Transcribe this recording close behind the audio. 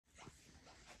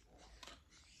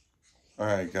All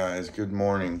right, guys, good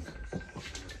morning.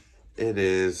 It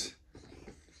is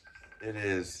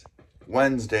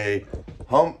Wednesday,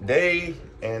 hump day,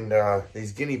 and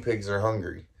these guinea pigs are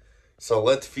hungry. So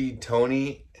let's feed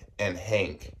Tony and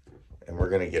Hank, and we're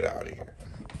gonna get out of here.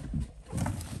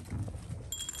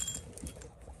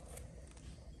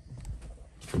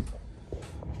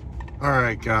 All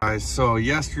right, guys, so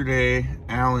yesterday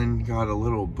Alan got a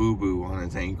little boo-boo on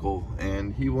his ankle,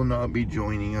 and he will not be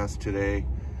joining us today.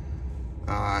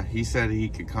 He said he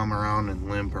could come around and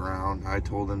limp around. I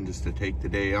told him just to take the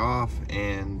day off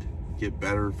and get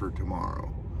better for tomorrow.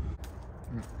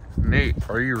 Nate,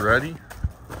 are you ready?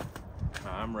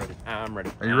 I'm ready. I'm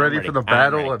ready. Are you ready for the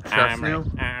Battle of Chestnut?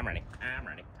 I'm ready.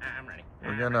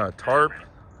 We're gonna tarp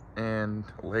and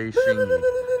lay shingy.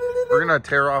 We're gonna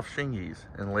tear off shingies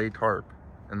and lay tarp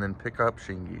and then pick up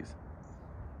shingies.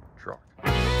 Truck.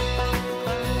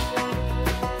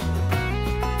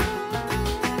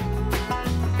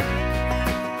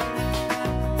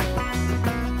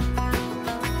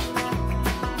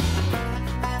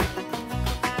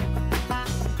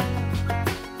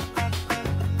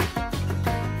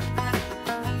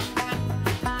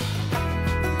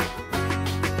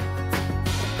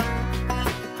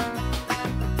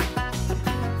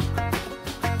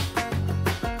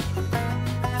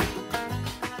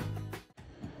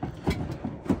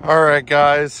 All right,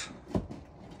 guys.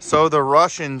 So the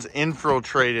Russians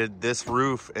infiltrated this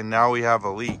roof and now we have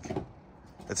a leak.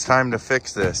 It's time to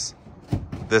fix this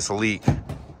leak.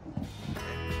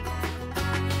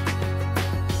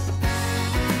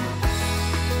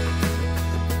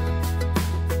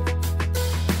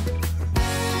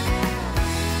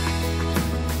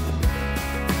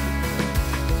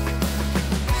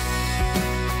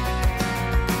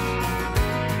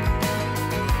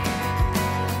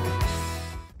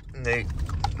 Nate,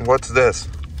 what's this?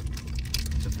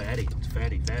 It's a fatty. It's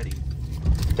fatty.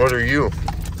 What are you?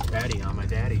 Fatty on my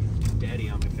daddy. Daddy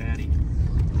on my fatty.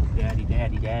 Daddy.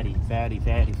 Fatty.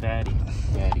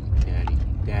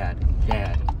 Daddy.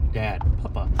 Dad.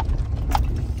 Papa.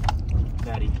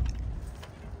 Fatty.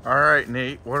 All right,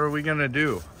 Nate, what are we gonna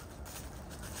do?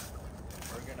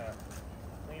 We're gonna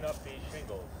clean up these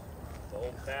shingles the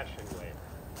old-fashioned way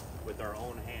with our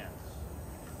own hands.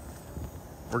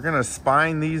 We're gonna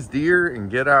spine these deer and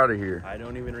get out of here. I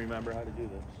don't even remember how to do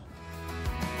this.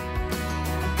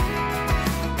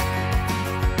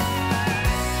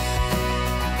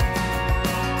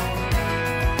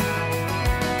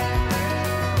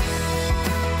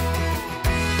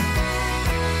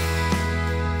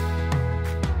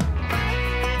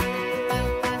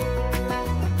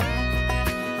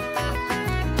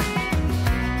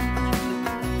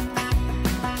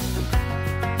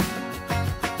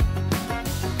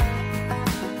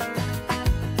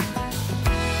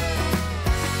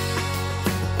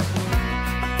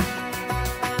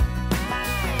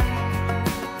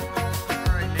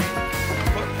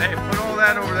 Hey, put all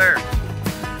that over there.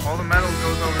 All the metal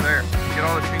goes over there. Get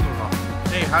all the shingles off.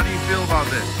 Hey, how do you feel about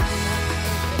this?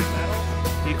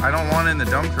 I don't want it in the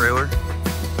dump trailer.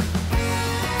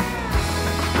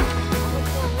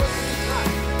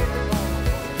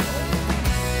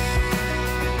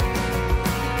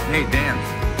 Nate, dance.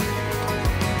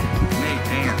 Nate,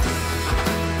 dance.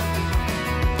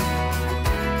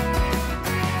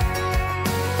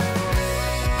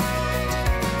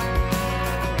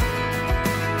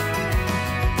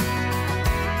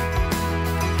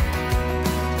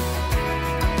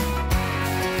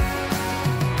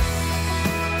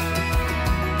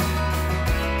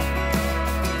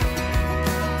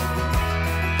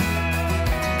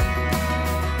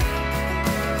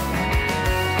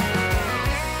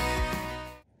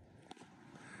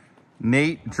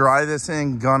 Nate, dry this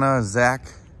in Gunna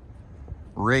Zach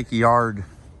rake yard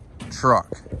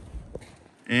truck.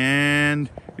 And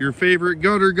your favorite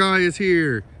gutter guy is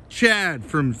here. Chad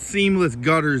from Seamless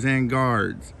Gutters and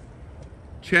Guards.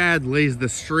 Chad lays the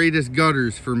straightest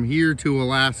gutters from here to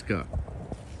Alaska.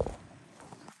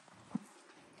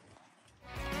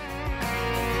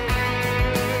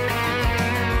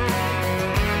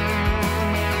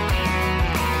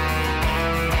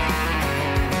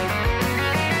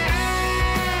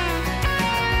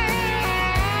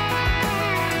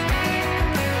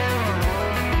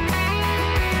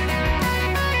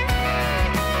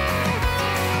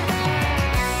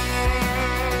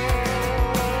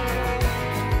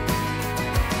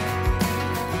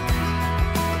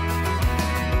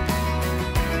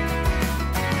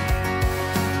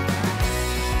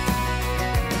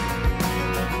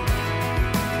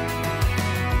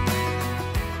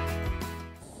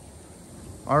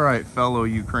 All right, fellow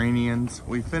Ukrainians,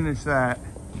 we finished that.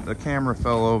 The camera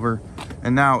fell over.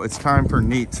 And now it's time for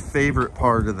Nate's favorite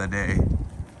part of the day.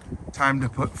 Time to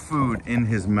put food in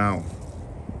his mouth.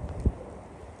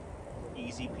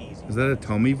 Easy peasy. Is that a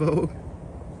tummy vote?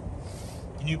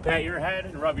 Can you pat your head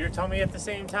and rub your tummy at the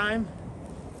same time?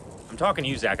 I'm talking to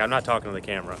you, Zach. I'm not talking to the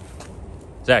camera.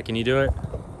 Zach, can you do it?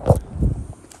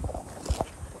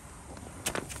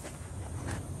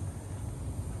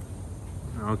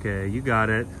 Okay, you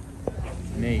got it.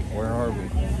 Nate, where are we?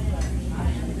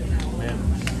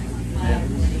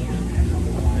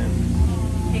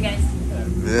 Hey guys.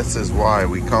 This is why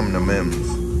we come to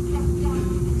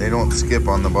Mims. They don't skip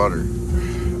on the butter.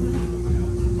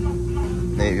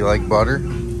 Nate, you like butter?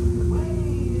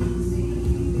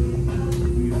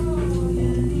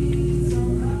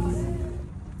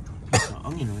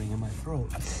 Onion ring in my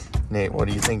throat. Nate, what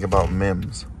do you think about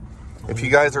Mims? If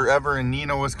you guys are ever in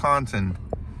Neenah, Wisconsin,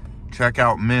 check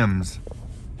out Mims.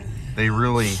 They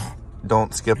really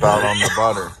don't skip out on the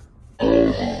butter.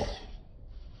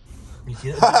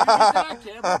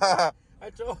 I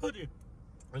told you.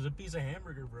 There's a piece of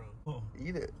hamburger, bro. Oh.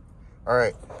 Eat it. All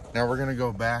right, now we're gonna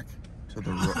go back to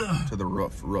the roof.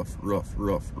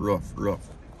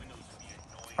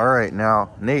 All right, now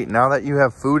Nate, now that you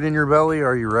have food in your belly,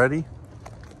 are you ready?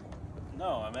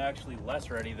 No, I'm actually less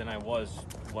ready than I was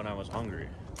when I was hungry.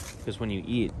 Because when I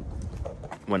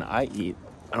eat,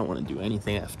 I don't want to do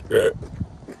anything after.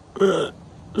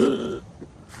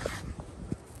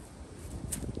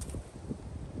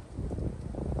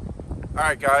 All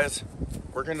right, guys,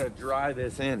 we're gonna dry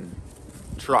this in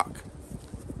truck.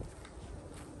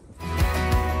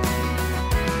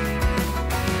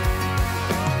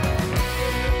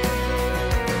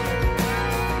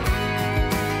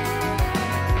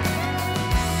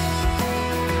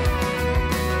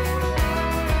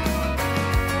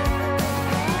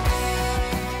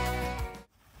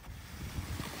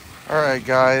 All right,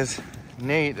 guys,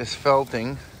 Nate is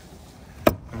felting,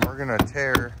 and we're gonna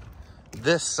tear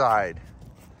this side.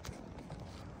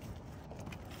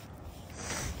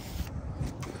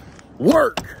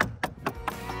 Work!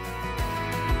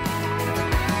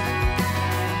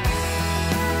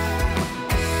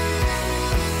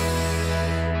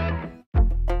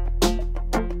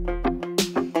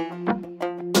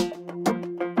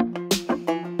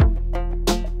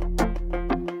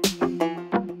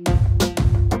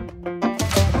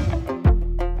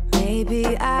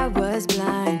 Maybe I was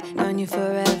blind, known you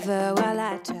forever while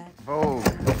I tried. Vogue.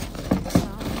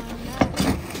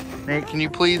 Nate, can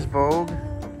you please Vogue?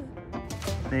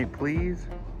 Nate, please.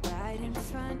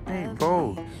 Nate,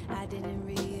 Vogue.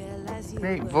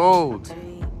 Nate, Vogue.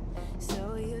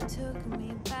 So you took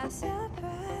me by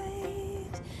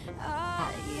surprise.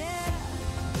 Oh, yeah.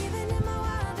 Even in my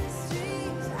wildest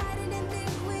dreams, I didn't think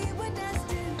we were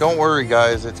destined. Don't worry,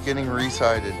 guys, it's getting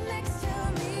recited.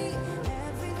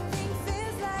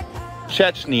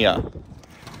 Chechnya.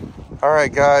 All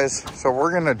right, guys, so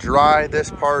we're gonna dry this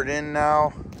part in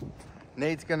now.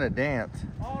 Nate's gonna dance.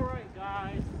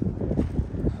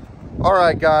 All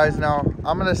right, guys, now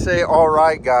I'm gonna say all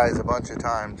right, guys, a bunch of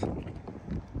times.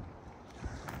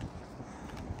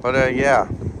 But yeah.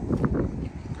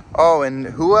 Oh, and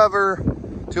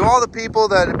to all the people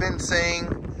that have been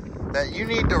saying that you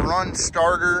need to run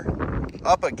starter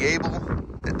up a gable,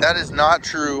 that is not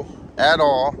true at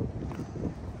all.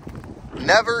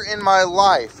 Never in my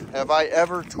life have I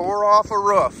ever tore off a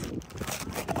roof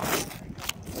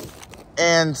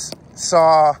and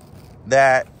saw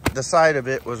that the side of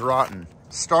it was rotten.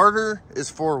 Starter is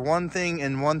for one thing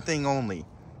and one thing only.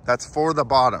 That's for the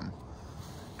bottom.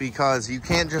 Because you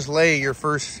can't just lay your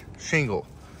first shingle.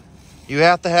 You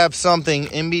have to have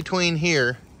something in between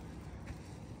here,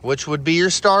 which would be your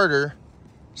starter,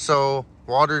 so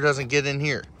water doesn't get in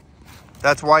here.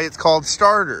 That's why it's called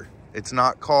starter. It's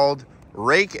not called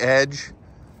rake edge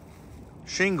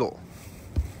shingle.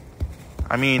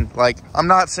 I mean, like, I'm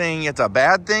not saying it's a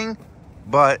bad thing,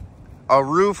 but a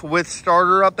roof with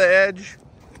starter up the edge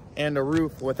and a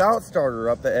roof without starter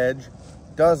up the edge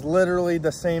does literally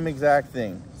the same exact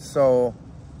thing. So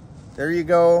there you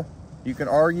go. You can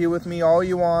argue with me all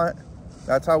you want.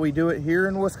 That's how we do it here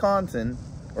in Wisconsin,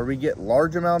 where we get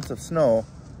large amounts of snow.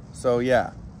 So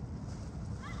yeah.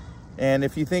 And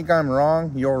if you think I'm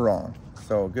wrong, you're wrong.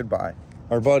 So goodbye.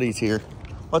 Our buddy's here.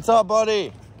 What's up,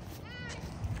 buddy?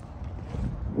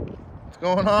 What's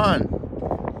going on?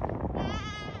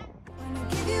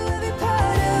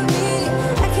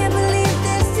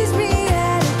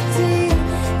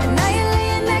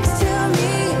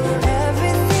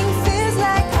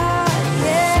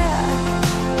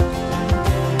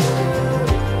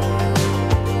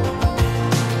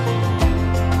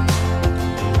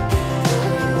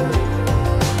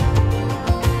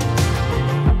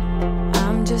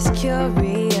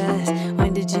 curious.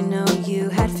 When did you know you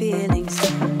had feelings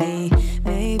for me?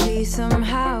 Maybe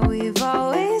somehow we've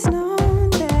always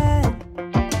known that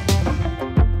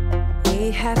we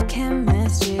have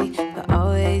chemistry, but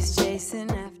always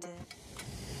chasing after.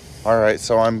 All right,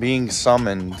 so I'm being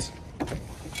summoned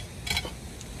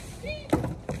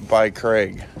by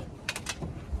Craig.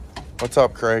 What's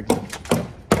up, Craig?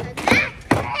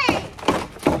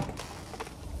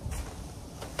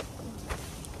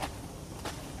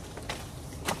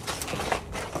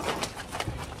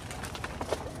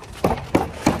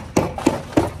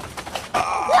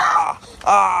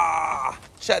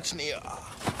 Chechnya.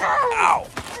 Ow.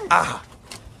 Ah.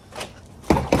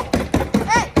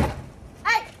 Hey,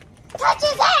 touch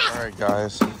his ass! All right,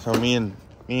 guys. So me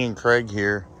and Craig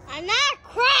here I'm not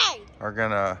Craig! are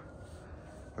gonna.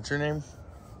 What's your name?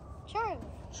 Charlie.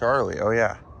 Charlie. Oh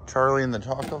yeah, Charlie in the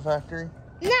Taco Factory.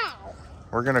 No!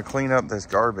 We're gonna clean up this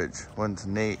garbage once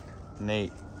Nate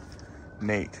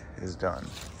is done.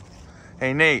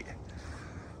 Hey Nate,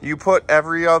 you put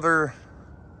every other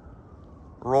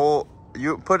roll.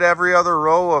 You put every other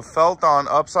row of felt on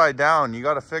upside down. You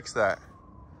got to fix that.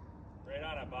 Right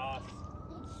on it, boss.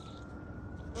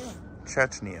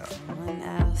 Chechnya. Someone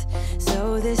else.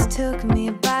 So this took me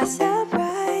by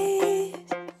surprise.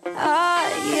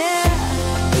 Oh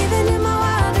yeah. Even in my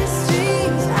wildest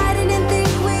dreams, I didn't think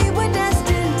we were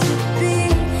destined to be.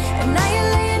 And now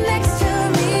you're laying next to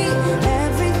me.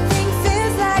 Everything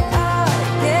feels like oh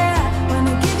yeah.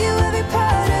 Wanna give you every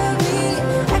part of me.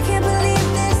 I can't believe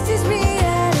this is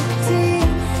reality.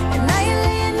 And now you're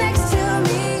laying next to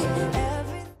me.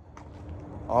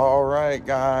 All right,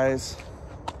 guys.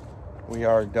 We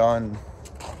are done.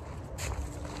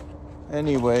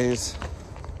 Anyways,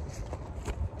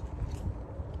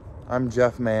 I'm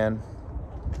Jeff Mann.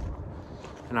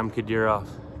 And I'm Kadyrov,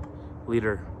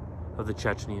 leader of the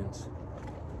Chechnyans.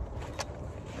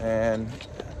 And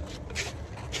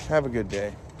have a good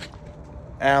day.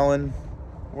 Alan,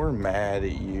 we're mad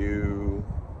at you.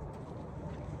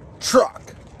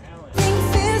 Truck.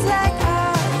 Feels like